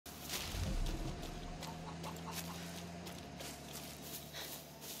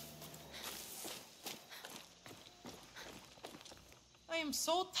am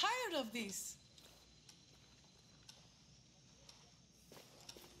so tired of this.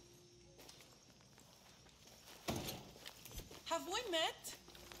 Have we met?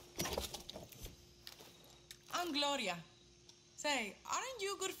 I'm Gloria. Say, aren't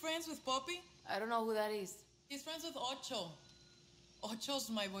you good friends with Poppy? I don't know who that is. He's friends with Ocho. Ocho's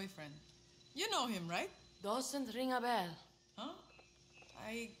my boyfriend. You know him, right? Doesn't ring a bell. Huh?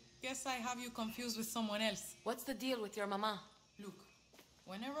 I guess I have you confused with someone else. What's the deal with your mama? Look,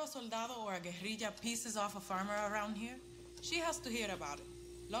 whenever a soldado or a guerrilla pisses off a farmer around here, she has to hear about it.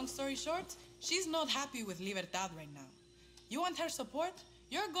 Long story short, she's not happy with Libertad right now. You want her support?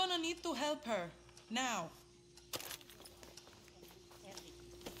 You're gonna need to help her. Now.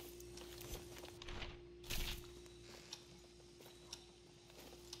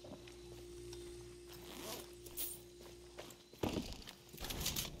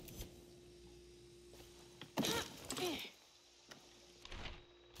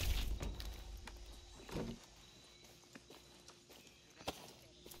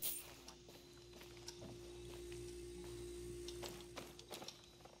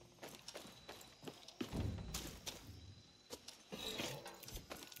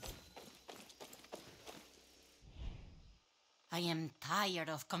 I am tired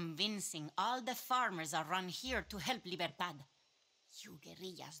of convincing all the farmers around here to help Libertad. You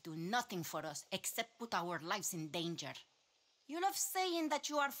guerrillas do nothing for us except put our lives in danger. You love saying that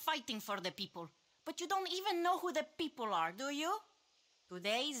you are fighting for the people, but you don't even know who the people are, do you?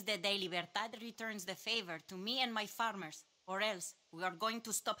 Today is the day Libertad returns the favor to me and my farmers, or else we are going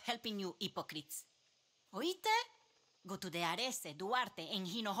to stop helping you hypocrites. ¿Oíste? Go to the Arese, Duarte, and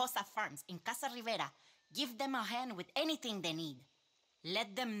Hinojosa farms in Casa Rivera. Give them a hand with anything they need.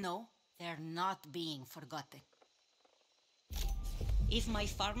 Let them know they're not being forgotten. If my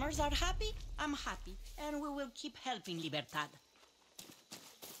farmers are happy, I'm happy, and we will keep helping Libertad.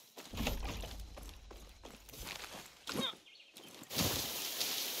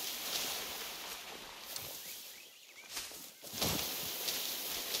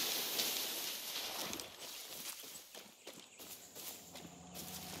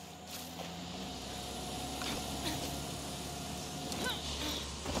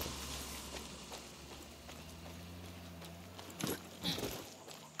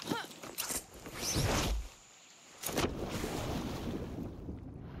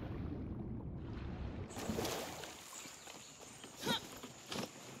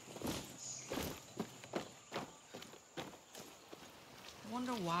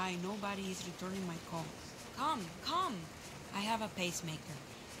 Wonder why nobody is returning my calls. Come, come! I have a pacemaker,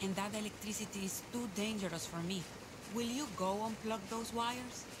 and that electricity is too dangerous for me. Will you go unplug those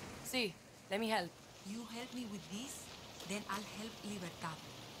wires? See, let me help. You help me with this, then I'll help Libertad.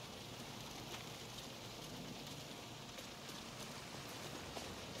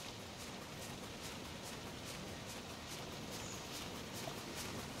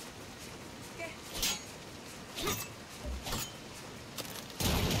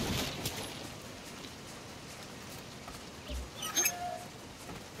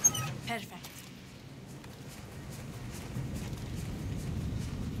 Perfect.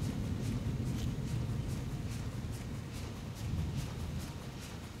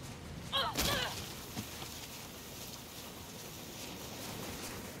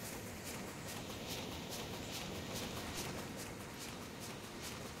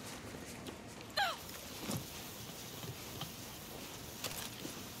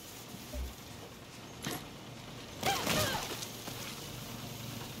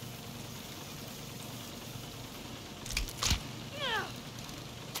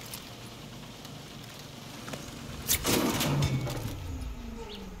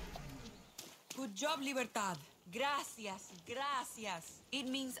 Good job, Libertad. Gracias, gracias. It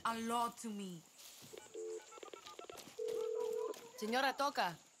means a lot to me. Senora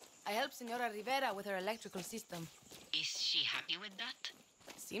Toca, I helped Senora Rivera with her electrical system. Is she happy with that?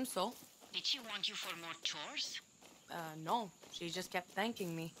 Seems so. Did she want you for more chores? No. She just kept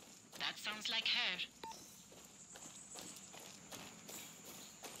thanking me. That sounds like her.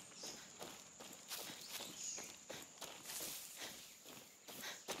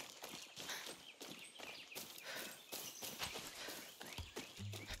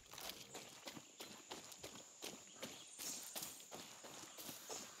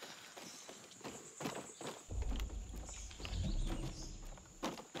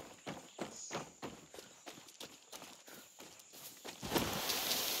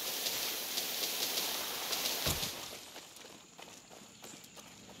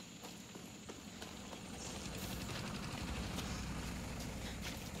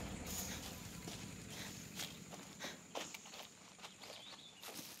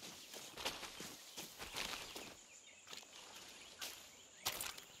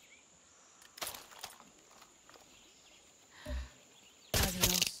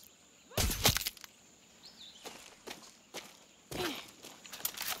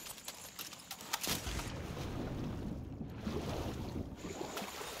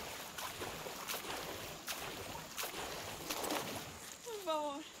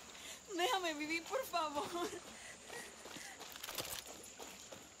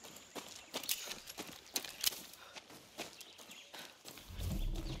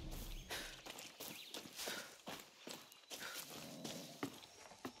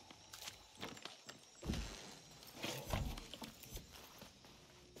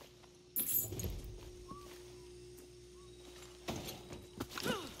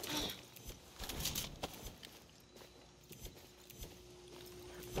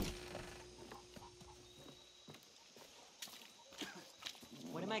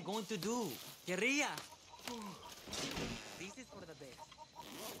 What am I going to do? Guerrilla! This is for the best.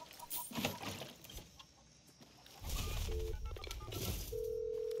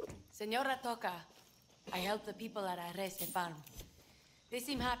 Senora Toca, I helped the people at Arreste Farm. They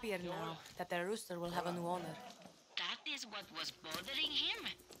seem happier now that their rooster will have a new owner. That is what was bothering him?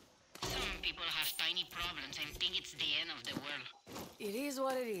 Some people have tiny problems and think it's the end of the world. It is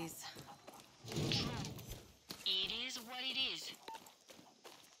what it is. True. It is what it is.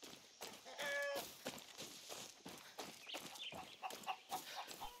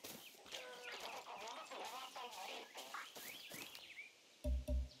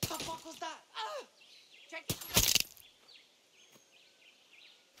 What the fuck was that? Ah! Check it!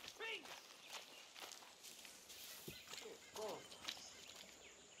 Spring!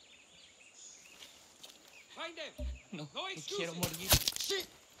 Find them! No excuses! Quiero morir. Shit!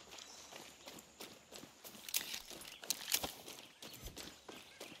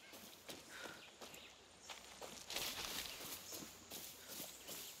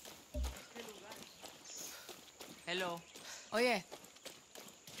 Hello. Oye,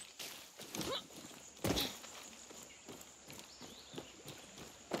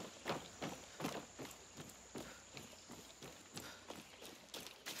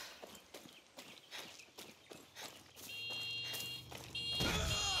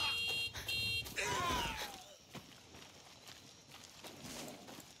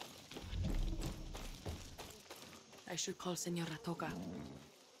 I should call Senora Toca.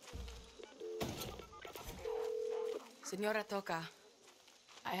 Senora Toca,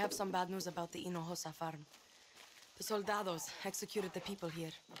 I have some bad news about the Hinojosa farm. The soldados executed the people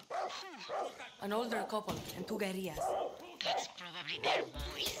here. An older couple and two guerrillas. That's probably their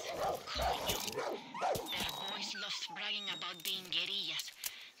boys. Coño. Their boys lost bragging about being guerrillas.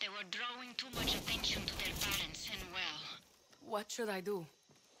 They were drawing too much attention to their parents, and well... What should I do?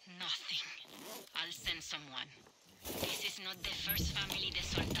 Nothing. I'll send someone. This is not the first family the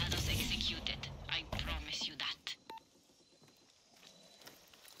soldados executed. I promise you that.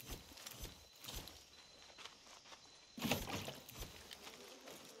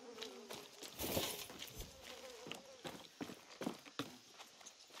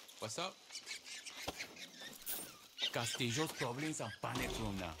 What's up? Castillo's probably in some panic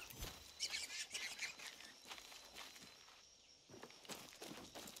room now.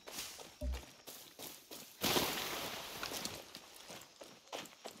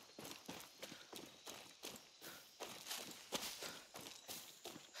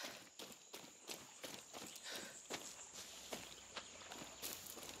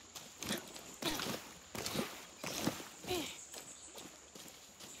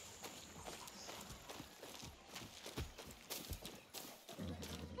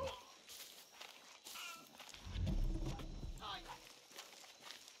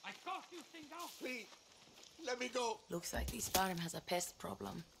 Please, let me go. Looks like this farm has a pest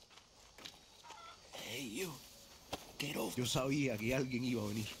problem. Hey, you. Get off. Yo sabía que alguien iba a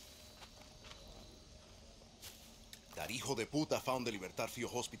venir. That hijo de puta found the Libertad Fio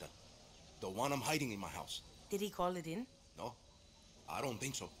Hospital. The one I'm hiding in my house. Did he call it in? No, I don't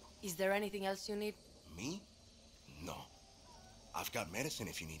think so. Is there anything else you need? Me? No. I've got medicine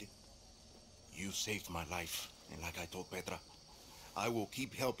if you need it. You saved my life, and like I told Petra, I will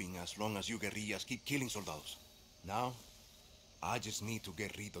keep helping as long as you guerrillas keep killing soldados. Now, I just need to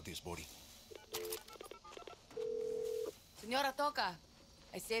get rid of this body. Senora Toca,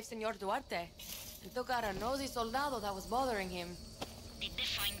 I saved Senor Duarte and took out a nosy soldado that was bothering him. Did they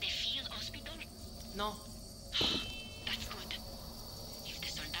find the field hospital? No. That's good. If the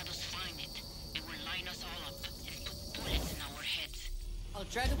soldados find it, they will line us all up and put bullets in our heads. I'll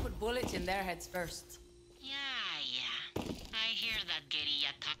try to put bullets in their heads first. Yeah. I hear that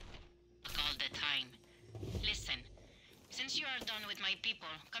guerrilla talk all the time. Listen, since you are done with my people,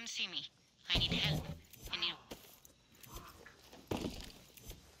 come see me. I need help. And you...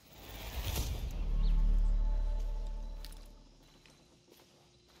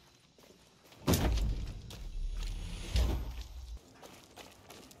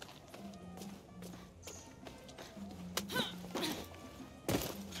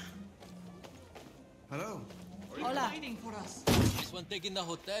 Hello? waiting for us. This one taking the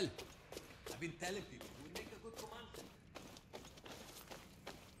hotel. I've been telling people, we make a good commander.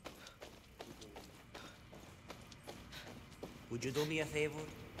 Would you do me a favor?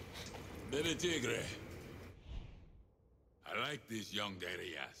 Baby Tigre. I like these young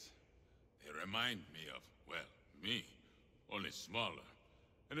guerrillas. They remind me of, well, me. Only smaller.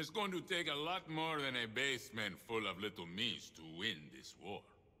 And it's going to take a lot more than a basement full of little me's to win this war.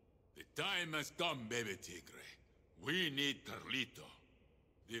 The time has come, baby Tigre. We need KARLITO.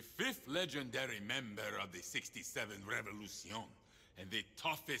 The 5th legendary member of the 67 Revolution, and the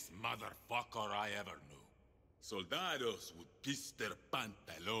toughest motherfucker I ever knew. Soldados would piss their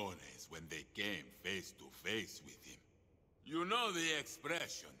pantalones when they came face to face with him. You know the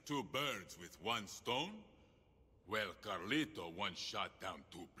expression, 2 birds with 1 stone? Well, KARLITO once shot down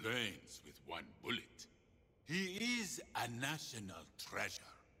 2 planes with 1 bullet. He is a national treasure.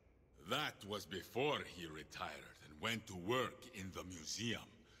 That was before he retired and went to work in the museum.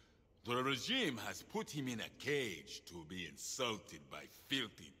 The regime has put him in a cage to be insulted by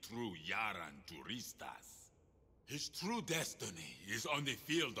filthy true Yaran turistas. His true destiny is on the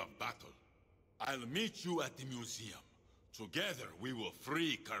field of battle. I'll meet you at the museum. Together we will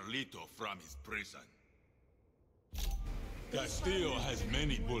free KARLITO from his prison. Castillo has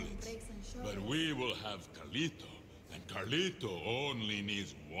many bullets, but we will have KARLITO, and KARLITO only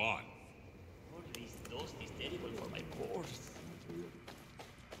needs 1. This dust is terrible for my pores.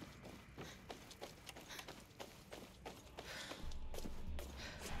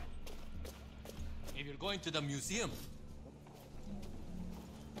 If you're going to the museum,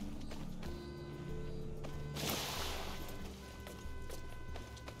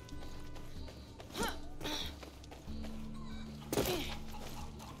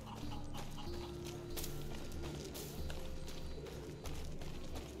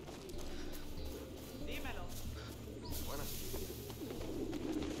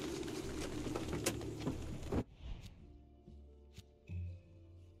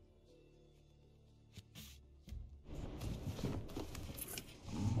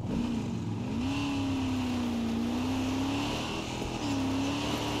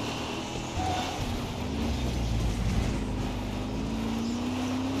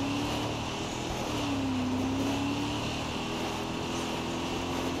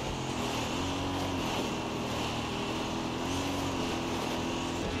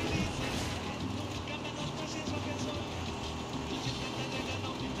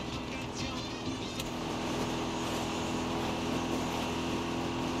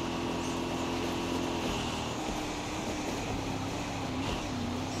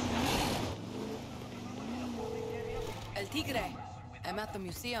 El Tigre. I'm at the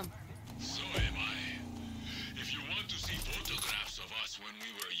museum. So am I. If you want to see photographs of us when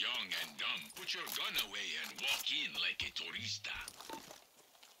we were young and dumb, put your gun away and walk in like a turista.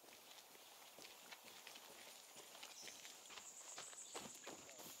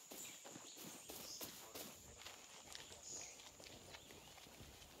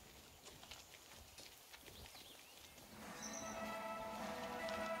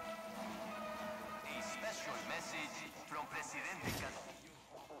 A special message from Presidente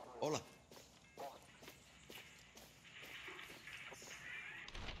Castillo. Hola.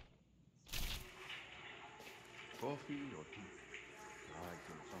 Coffee or tea? I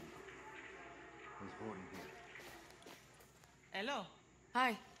can something. Who's boarding here? Hello.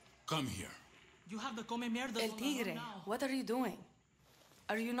 Hi. Come here. You have the come mierda. El Tigre. What are you doing?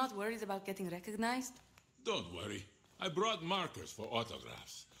 Are you not worried about getting recognized? Don't worry. I brought markers for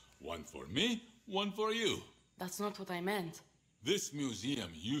autographs. One for me, one for you. That's not what I meant. This museum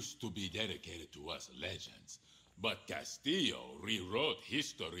used to be dedicated to us legends, but Castillo rewrote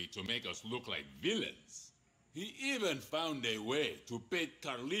history to make us look like villains. He even found a way to paint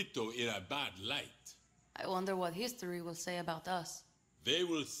KARLITO in a bad light. I wonder what history will say about us. They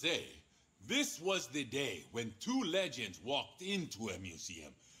will say, this was the day when 2 legends walked into a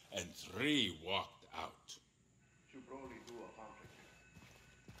museum and 3 walked out. Should probably do a pamphlet.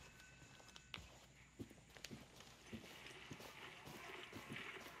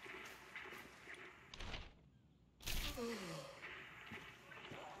 In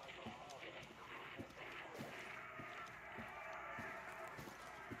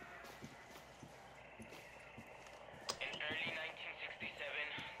early 1967,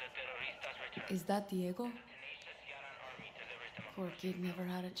 the terroristas returned. Is that Diego? The tenacious Yaran army delivers them a Poor kid never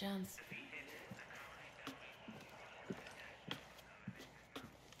had a chance.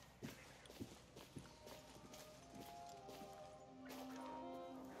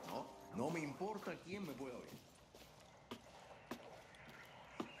 No, no me importa quién me pueda oír.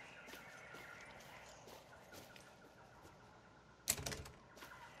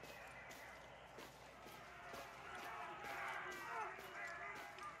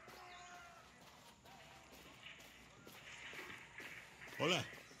 Hola.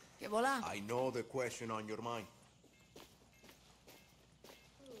 ¿Qué bola? I know the question on your mind.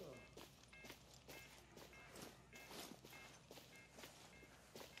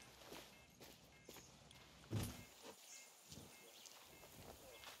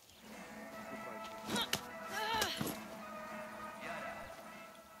 Yara,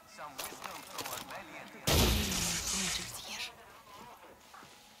 some wisdom from our valiant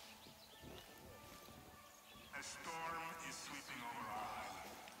A storm is sweeping over our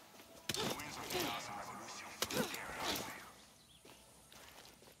island. The winds of chaos and revolution will carry us there.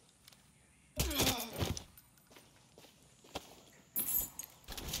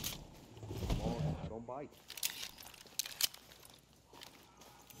 Oh, I don't bite.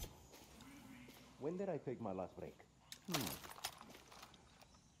 When did I take my last break?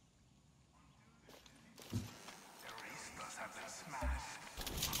 Terroristas have been smashed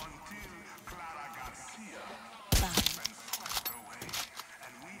until Clara Garcia has been swept away,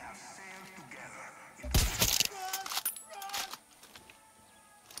 and we have sailed together into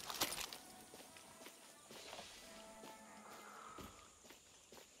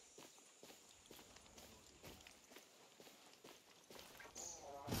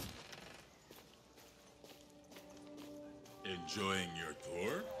Enjoying your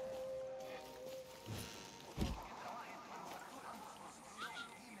tour?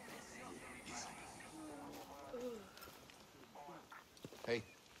 Hey,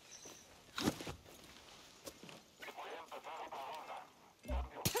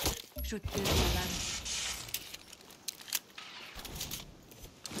 Shoot the Yaran.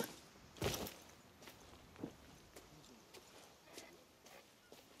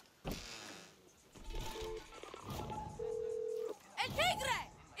 ¡El tigre!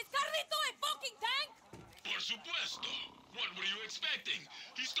 ¡Es Carlito, a fucking tank! Por supuesto. What were you expecting?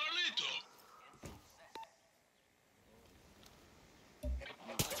 He's Carlito.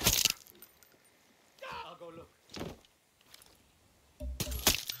 I'll go look.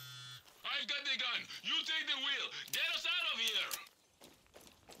 I've got the gun. You take the wheel. Get us out of here.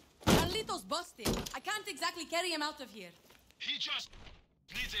 Carlito's busted. I can't exactly carry him out of here. He just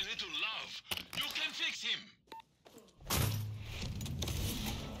needs a little love. You can fix him.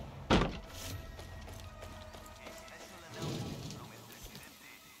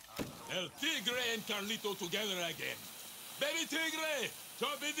 El Tigre and Carlito together again. Baby Tigre,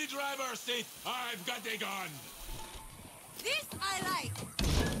 jump in the driver's seat. I've got the gun. This I like.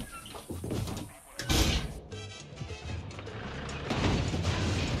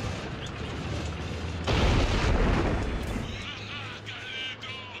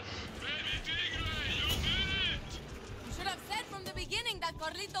 Carlito, baby Tigre, you did it. You should have said from the beginning that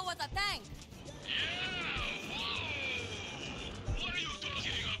Carlito was a tank. Yeah, whoa. What are you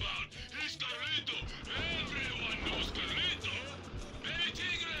talking about? He's Carlito. Everyone knows Carlito. Baby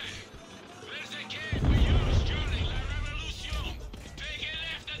Tigre, there's a cave we used during La Revolution. Take it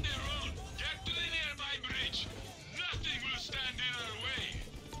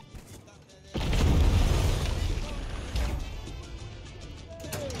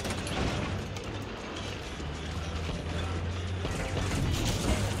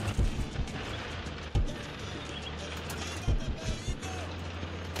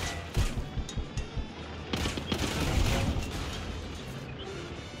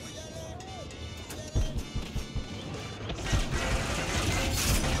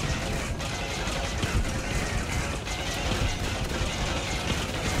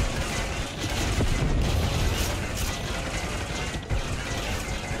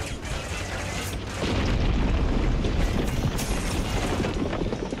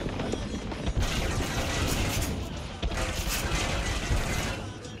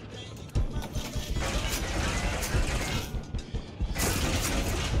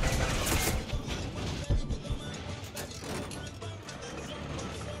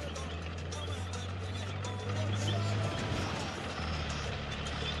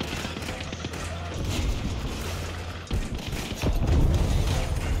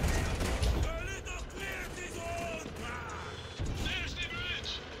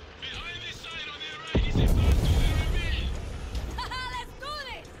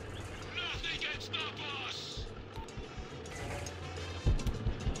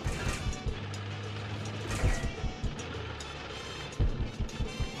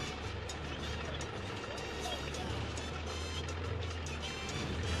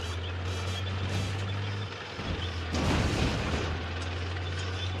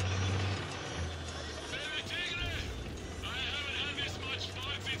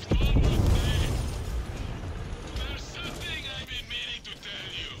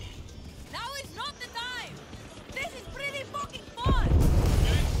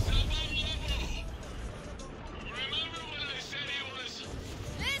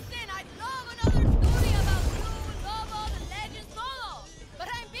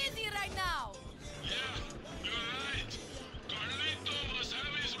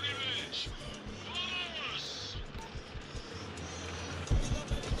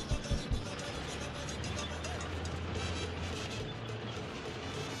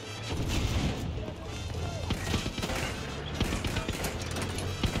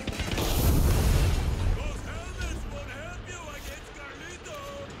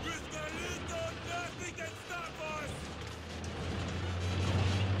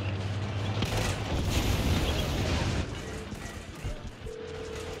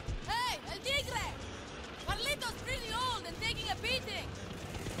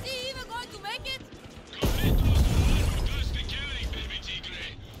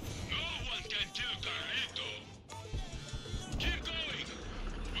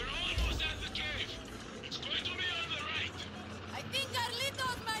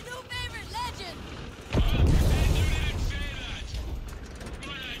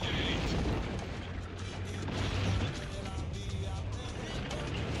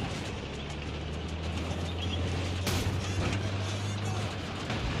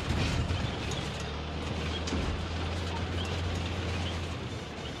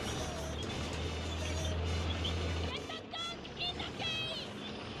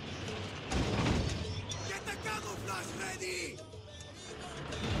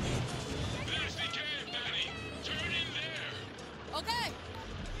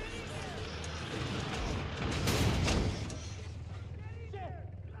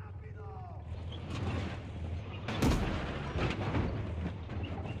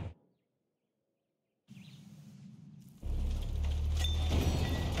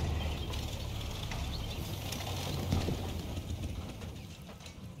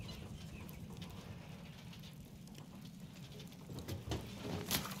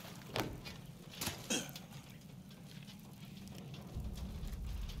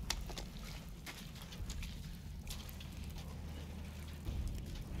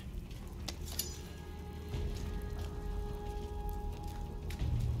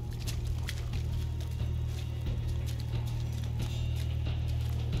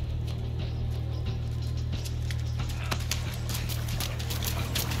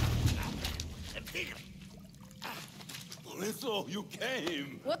So you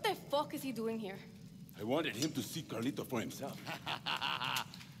came. What the fuck is he doing here? I wanted him to see Carlito for himself.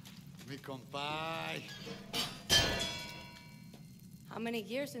 Mi compay. How many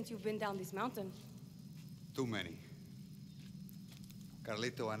years since you've been down this mountain? Too many.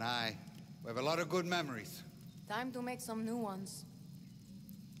 Carlito and I, we have a lot of good memories. Time to make some new ones.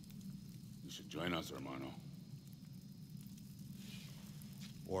 You should join us, hermano.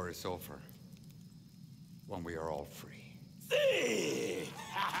 War is over. When we are all free. See!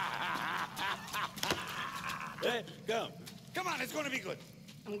 Hey, come. Come on, it's gonna be good.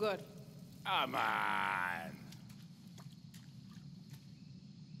 I'm good. Come on.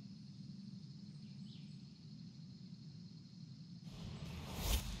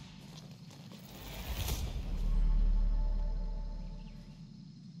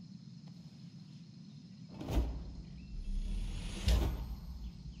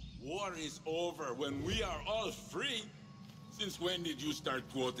 War is over when we are all free. Since when did you start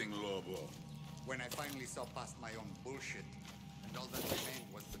quoting Lobo? When I finally saw past my own bullshit and all that